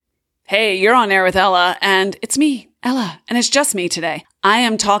Hey, you're on air with Ella, and it's me, Ella, and it's just me today. I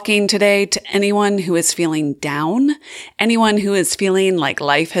am talking today to anyone who is feeling down, anyone who is feeling like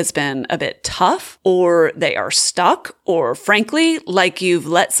life has been a bit tough, or they are stuck, or frankly, like you've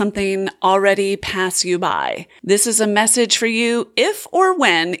let something already pass you by. This is a message for you if or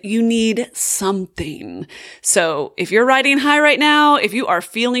when you need something. So if you're riding high right now, if you are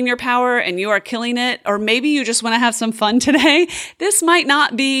feeling your power and you are killing it, or maybe you just want to have some fun today, this might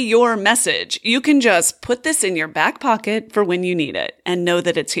not be your message. You can just put this in your back pocket for when you need it and know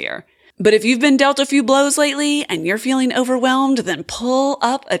that it's here. But if you've been dealt a few blows lately and you're feeling overwhelmed, then pull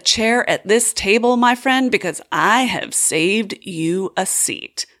up a chair at this table, my friend, because I have saved you a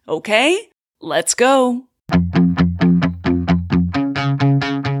seat. Okay? Let's go.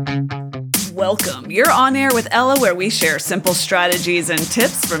 Welcome. You're on air with Ella, where we share simple strategies and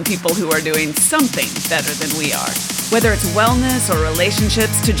tips from people who are doing something better than we are. Whether it's wellness or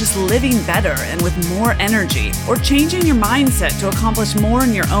relationships, to just living better and with more energy, or changing your mindset to accomplish more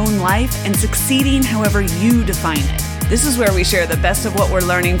in your own life and succeeding however you define it. This is where we share the best of what we're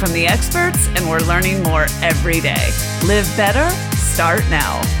learning from the experts, and we're learning more every day. Live better? Start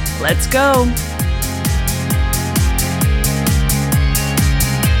now. Let's go.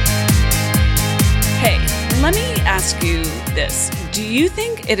 Hey, let me ask you this. Do you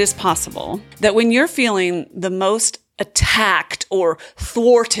think it is possible that when you're feeling the most attacked or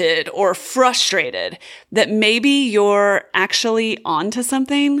thwarted or frustrated, that maybe you're actually onto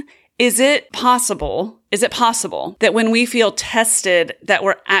something? Is it possible that when we feel tested, that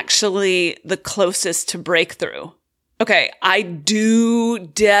we're actually the closest to breakthrough? Okay, I do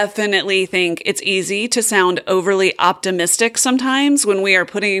definitely think it's easy to sound overly optimistic sometimes when we are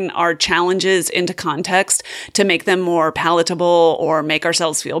putting our challenges into context to make them more palatable or make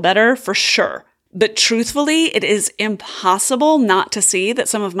ourselves feel better, for sure. But truthfully, it is impossible not to see that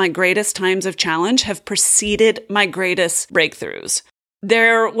some of my greatest times of challenge have preceded my greatest breakthroughs.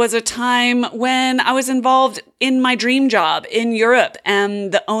 There was a time when I was involved in my dream job in Europe,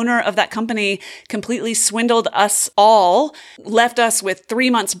 and the owner of that company completely swindled us all, left us with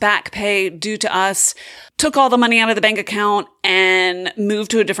 3 months back pay due to us, took all the money out of the bank account, and moved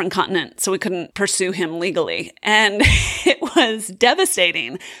to a different continent so we couldn't pursue him legally. And it was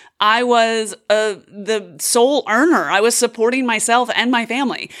devastating. I was the sole earner. I was supporting myself and my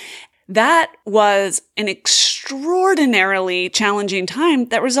family. That was an extraordinarily challenging time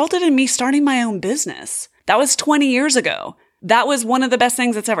that resulted in me starting my own business. That was 20 years ago. That was one of the best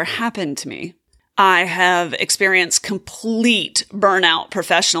things that's ever happened to me. I have experienced complete burnout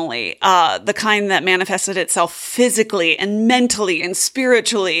professionally, the kind that manifested itself physically and mentally and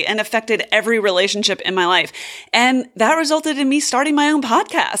spiritually and affected every relationship in my life. And that resulted in me starting my own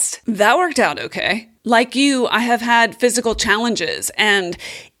podcast. That worked out okay. Like you, I have had physical challenges, and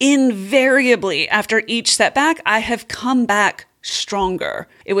invariably after each setback, I have come back stronger.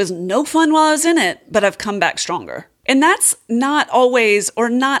 It was no fun while I was in it, but I've come back stronger. And that's not always or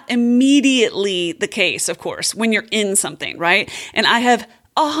not immediately the case, of course, when you're in something, right? And I have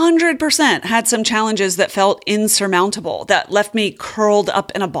 100% had some challenges that felt insurmountable, that left me curled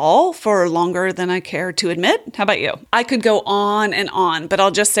up in a ball for longer than I care to admit. How about you? I could go on and on, but I'll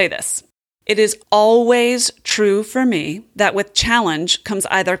just say this. It is always true for me that with challenge comes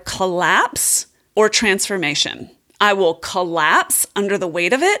either collapse or transformation. I will collapse under the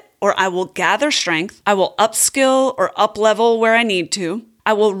weight of it, or I will gather strength. I will upskill or uplevel where I need to.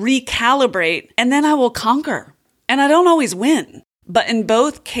 I will recalibrate, and then I will conquer. And I don't always win, but in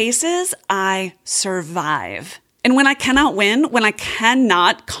both cases, I survive. And when I cannot win, when I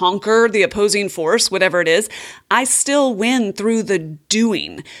cannot conquer the opposing force, whatever it is, I still win through the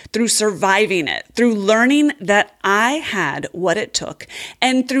doing, through surviving it, through learning that I had what it took,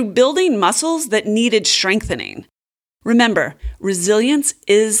 and through building muscles that needed strengthening. Remember, resilience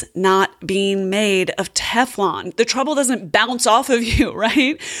is not being made of Teflon. The trouble doesn't bounce off of you,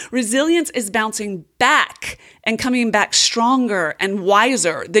 right? Resilience is bouncing back and coming back stronger and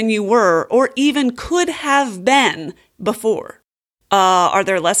wiser than you were or even could have been before. Are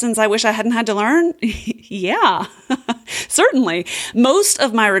there lessons I wish I hadn't had to learn? Yeah, certainly. Most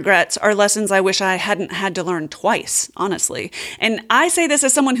of my regrets are lessons I wish I hadn't had to learn twice, honestly. And I say this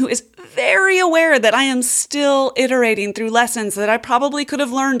as someone who is very aware that I am still iterating through lessons that I probably could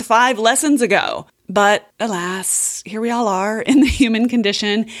have learned 5 lessons ago. But alas, here we all are in the human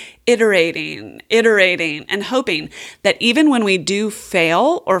condition, iterating, and hoping that even when we do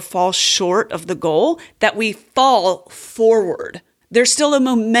fail or fall short of the goal, that we fall forward. There's still a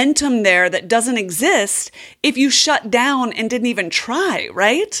momentum there that doesn't exist if you shut down and didn't even try,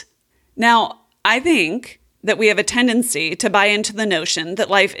 right? Now, I think that we have a tendency to buy into the notion that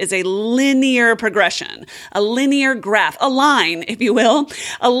life is a linear progression, a linear graph, a line, if you will,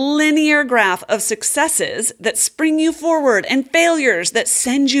 a linear graph of successes that spring you forward and failures that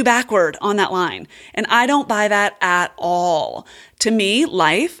send you backward on that line. And I don't buy that at all. To me,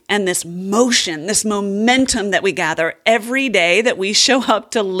 life and this motion, this momentum that we gather every day that we show up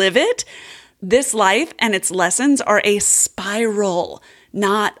to live it, this life and its lessons are a spiral,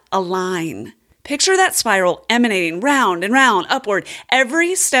 not a line. Picture that spiral emanating round and round, upward.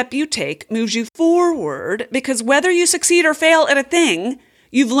 Every step you take moves you forward because whether you succeed or fail at a thing,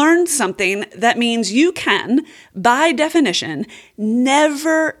 you've learned something that means you can, by definition,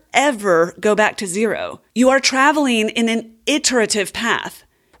 never, ever go back to zero. You are traveling in an iterative path.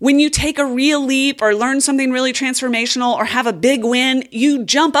 When you take a real leap or learn something really transformational or have a big win, you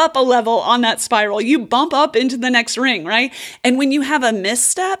jump up a level on that spiral. You bump up into the next ring, right? And when you have a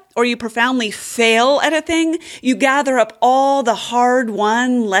misstep or you profoundly fail at a thing, you gather up all the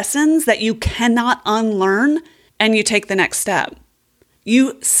hard-won lessons that you cannot unlearn and you take the next step.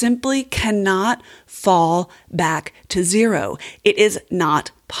 You simply cannot fall back to zero. It is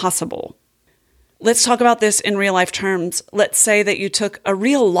not possible. Let's talk about this in real life terms. Let's say that you took a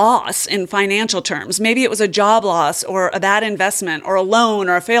real loss in financial terms. Maybe it was a job loss or a bad investment or a loan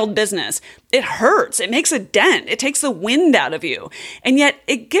or a failed business. It hurts. It makes a dent. It takes the wind out of you. And yet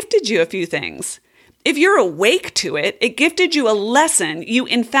it gifted you a few things. If you're awake to it, it gifted you a lesson you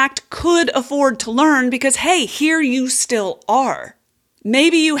in fact could afford to learn because, hey, here you still are.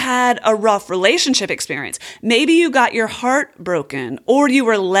 Maybe you had a rough relationship experience. Maybe you got your heart broken, or you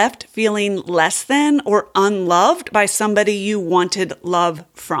were left feeling less than or unloved by somebody you wanted love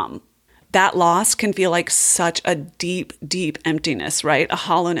from. That loss can feel like such a deep, deep emptiness, right? A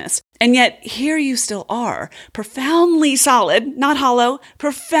hollowness. And yet here you still are, profoundly solid, not hollow,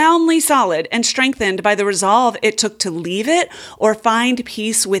 profoundly solid and strengthened by the resolve it took to leave it or find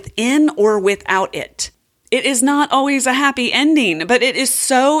peace within or without it. It is not always a happy ending, but it is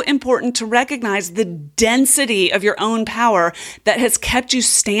so important to recognize the density of your own power that has kept you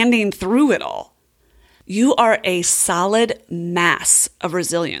standing through it all. You are a solid mass of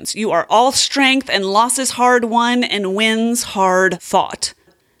resilience. You are all strength and losses hard won and wins hard fought.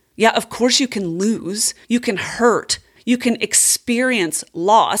 Yeah, of course you can lose. You can hurt. You can experience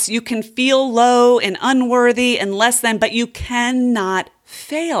loss. You can feel low and unworthy and less than, but you cannot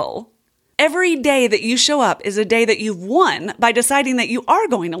fail. Every day that you show up is a day that you've won by deciding that you are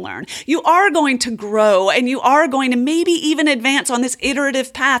going to learn, you are going to grow, and you are going to maybe even advance on this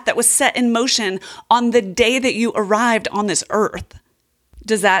iterative path that was set in motion on the day that you arrived on this earth.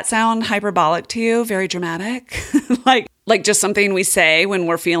 Does that sound hyperbolic to you? Very dramatic? like just something we say when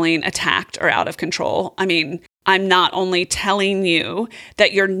we're feeling attacked or out of control? I mean, I'm not only telling you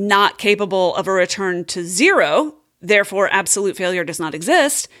that you're not capable of a return to zero, therefore absolute failure does not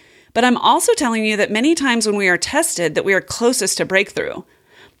exist, but I'm also telling you that many times when we are tested, that we are closest to breakthrough,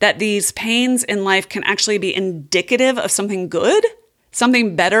 that these pains in life can actually be indicative of something good,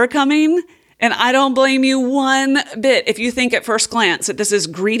 something better coming. And I don't blame you one bit if you think at first glance that this is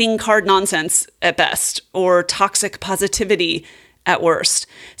greeting card nonsense at best or toxic positivity at worst.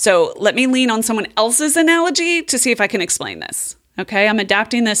 So let me lean on someone else's analogy to see if I can explain this. Okay, I'm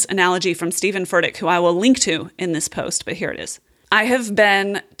adapting this analogy from Stephen Furtick, who I will link to in this post, but here it is. I have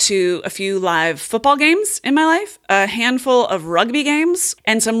been to a few live football games in my life, a handful of rugby games,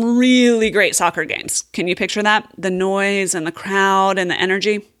 and some really great soccer games. Can you picture that? The noise and the crowd and the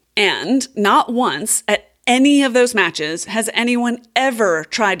energy. And not once at any of those matches has anyone ever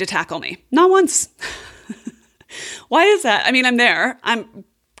tried to tackle me. Not once. Why is that? I mean, I'm there. I'm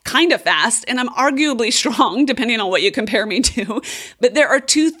kind of fast and I'm arguably strong, depending on what you compare me to. But there are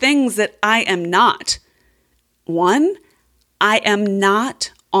two things that I am not. One, I am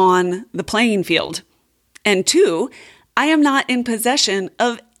not on the playing field. And two, I am not in possession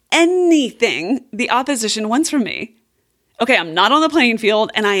of anything the opposition wants from me. Okay, I'm not on the playing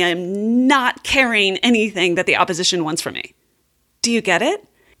field and I am not carrying anything that the opposition wants from me. Do you get it?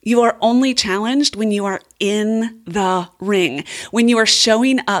 You are only challenged when you are in the ring, when you are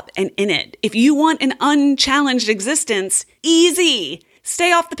showing up and in it. If you want an unchallenged existence, easy.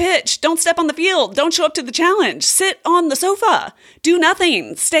 Stay off the pitch. Don't step on the field. Don't show up to the challenge. Sit on the sofa. Do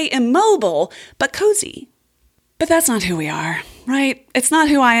nothing. Stay immobile, but cozy. But that's not who we are, right? It's not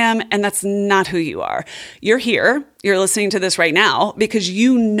who I am, and that's not who you are. You're here. You're listening to this right now because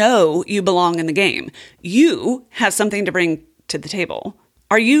you know you belong in the game. You have something to bring to the table.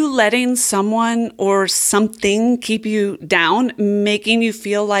 Are you letting someone or something keep you down, making you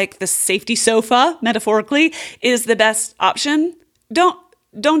feel like the safety sofa, metaphorically, is the best option? Don't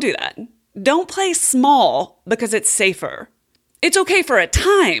do that. Don't play small because it's safer. It's okay for a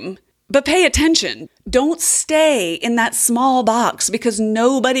time, but pay attention. Don't stay in that small box because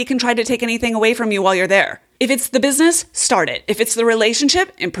nobody can try to take anything away from you while you're there. If it's the business, start it. If it's the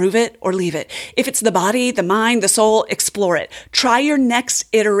relationship, improve it or leave it. If it's the body, the mind, the soul, explore it. Try your next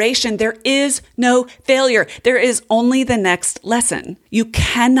iteration. There is no failure. There is only the next lesson. You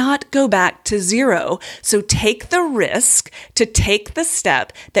cannot go back to zero. So take the risk to take the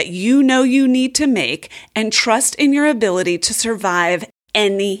step that you know you need to make and trust in your ability to survive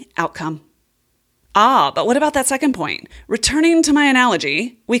any outcome. But what about that second point? Returning to my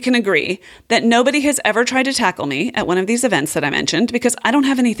analogy, we can agree that nobody has ever tried to tackle me at one of these events that I mentioned because I don't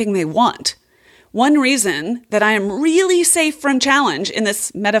have anything they want. One reason that I am really safe from challenge in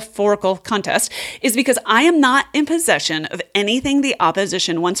this metaphorical contest is because I am not in possession of anything the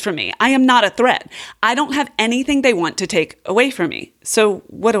opposition wants from me. I am not a threat. I don't have anything they want to take away from me. So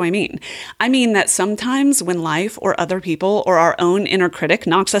what do I mean? I mean that sometimes when life or other people or our own inner critic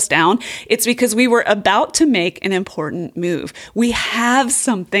knocks us down, it's because we were about to make an important move. We have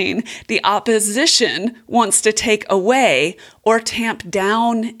something the opposition wants to take away or tamp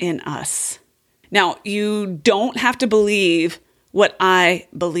down in us. Now, you don't have to believe what I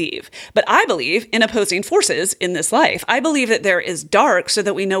believe, but I believe in opposing forces in this life. I believe that there is dark so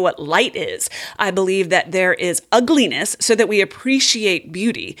that we know what light is. I believe that there is ugliness so that we appreciate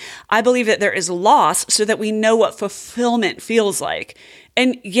beauty. I believe that there is loss so that we know what fulfillment feels like.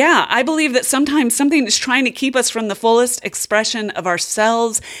 And yeah, I believe that sometimes something is trying to keep us from the fullest expression of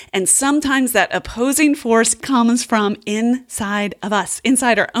ourselves. And sometimes that opposing force comes from inside of us,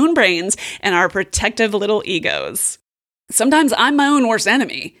 inside our own brains and our protective little egos. Sometimes I'm my own worst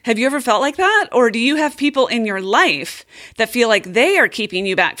enemy. Have you ever felt like that? Or do you have people in your life that feel like they are keeping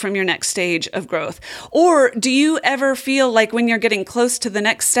you back from your next stage of growth? Or do you ever feel like when you're getting close to the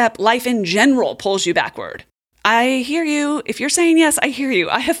next step, life in general pulls you backward? I hear you. If you're saying yes, I hear you.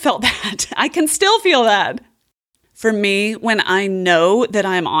 I have felt that. I can still feel that. For me, when I know that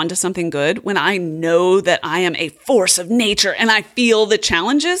I'm onto something good, when I know that I am a force of nature and I feel the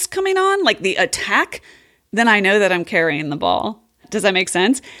challenges coming on, like the attack, then I know that I'm carrying the ball. Does that make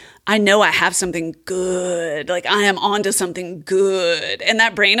sense? I know I have something good, like I am onto something good. And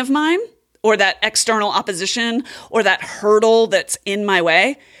that brain of mine, or that external opposition, or that hurdle that's in my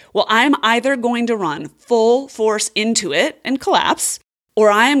way, well, I'm either going to run full force into it and collapse, or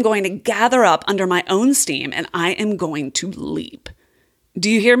I am going to gather up under my own steam and I am going to leap. Do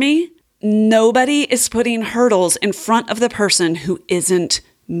you hear me? Nobody is putting hurdles in front of the person who isn't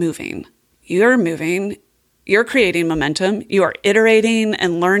moving. You're moving. You're creating momentum. You are iterating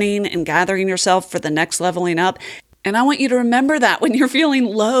and learning and gathering yourself for the next leveling up. And I want you to remember that when you're feeling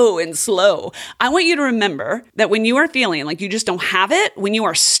low and slow. I want you to remember that when you are feeling like you just don't have it, when you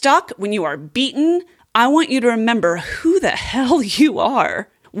are stuck, when you are beaten, I want you to remember who the hell you are,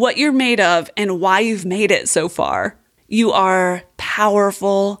 what you're made of, and why you've made it so far. You are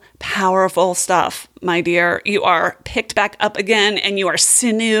powerful, powerful stuff, my dear. You are picked back up again, and you are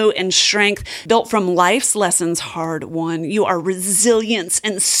sinew and strength built from life's lessons hard won. You are resilience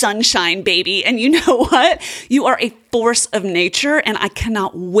and sunshine, baby. And you know what? You are a force of nature, and I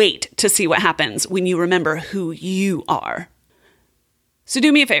cannot wait to see what happens when you remember who you are. So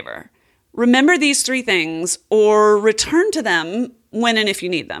do me a favor. Remember these 3 things or return to them when and if you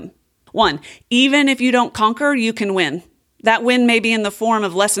need them. 1, even if you don't conquer, you can win. That win may be in the form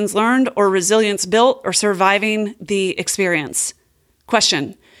of lessons learned or resilience built or surviving the experience.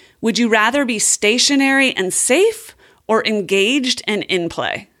 Question, would you rather be stationary and safe or engaged and in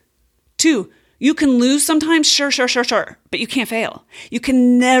play? 2, you can lose sometimes, sure, but you can't fail. You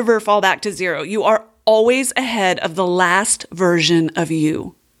can never fall back to zero. You are always ahead of the last version of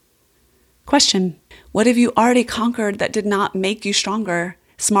you. Question, what have you already conquered that did not make you stronger,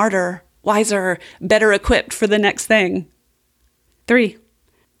 smarter, wiser, better equipped for the next thing? 3,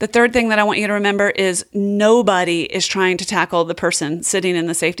 the third thing that I want you to remember is nobody is trying to tackle the person sitting in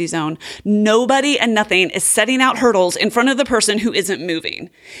the safety zone. Nobody and nothing is setting out hurdles in front of the person who isn't moving.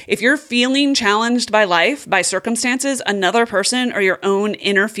 If you're feeling challenged by life, by circumstances, another person, or your own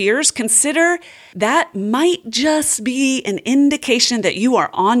inner fears, consider that might just be an indication that you are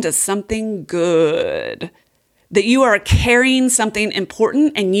onto something good, that you are carrying something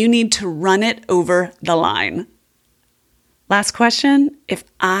important and you need to run it over the line. Last question, if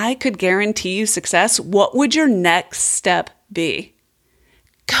I could guarantee you success, what would your next step be?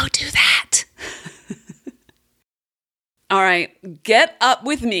 Go do that. All right, get up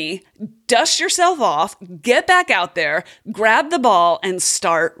with me, dust yourself off, get back out there, grab the ball, and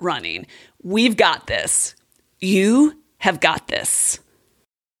start running. We've got this. You have got this.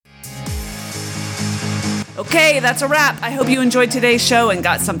 Okay, that's a wrap. I hope you enjoyed today's show and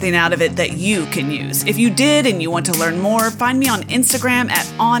got something out of it that you can use. If you did and you want to learn more, find me on Instagram at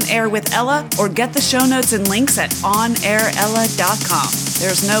On Air with Ella, or get the show notes and links at onairella.com.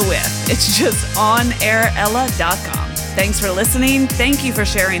 There's no with. It's just onairella.com. Thanks for listening. Thank you for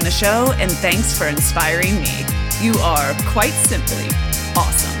sharing the show, and thanks for inspiring me. You are quite simply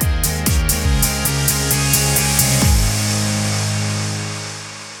awesome.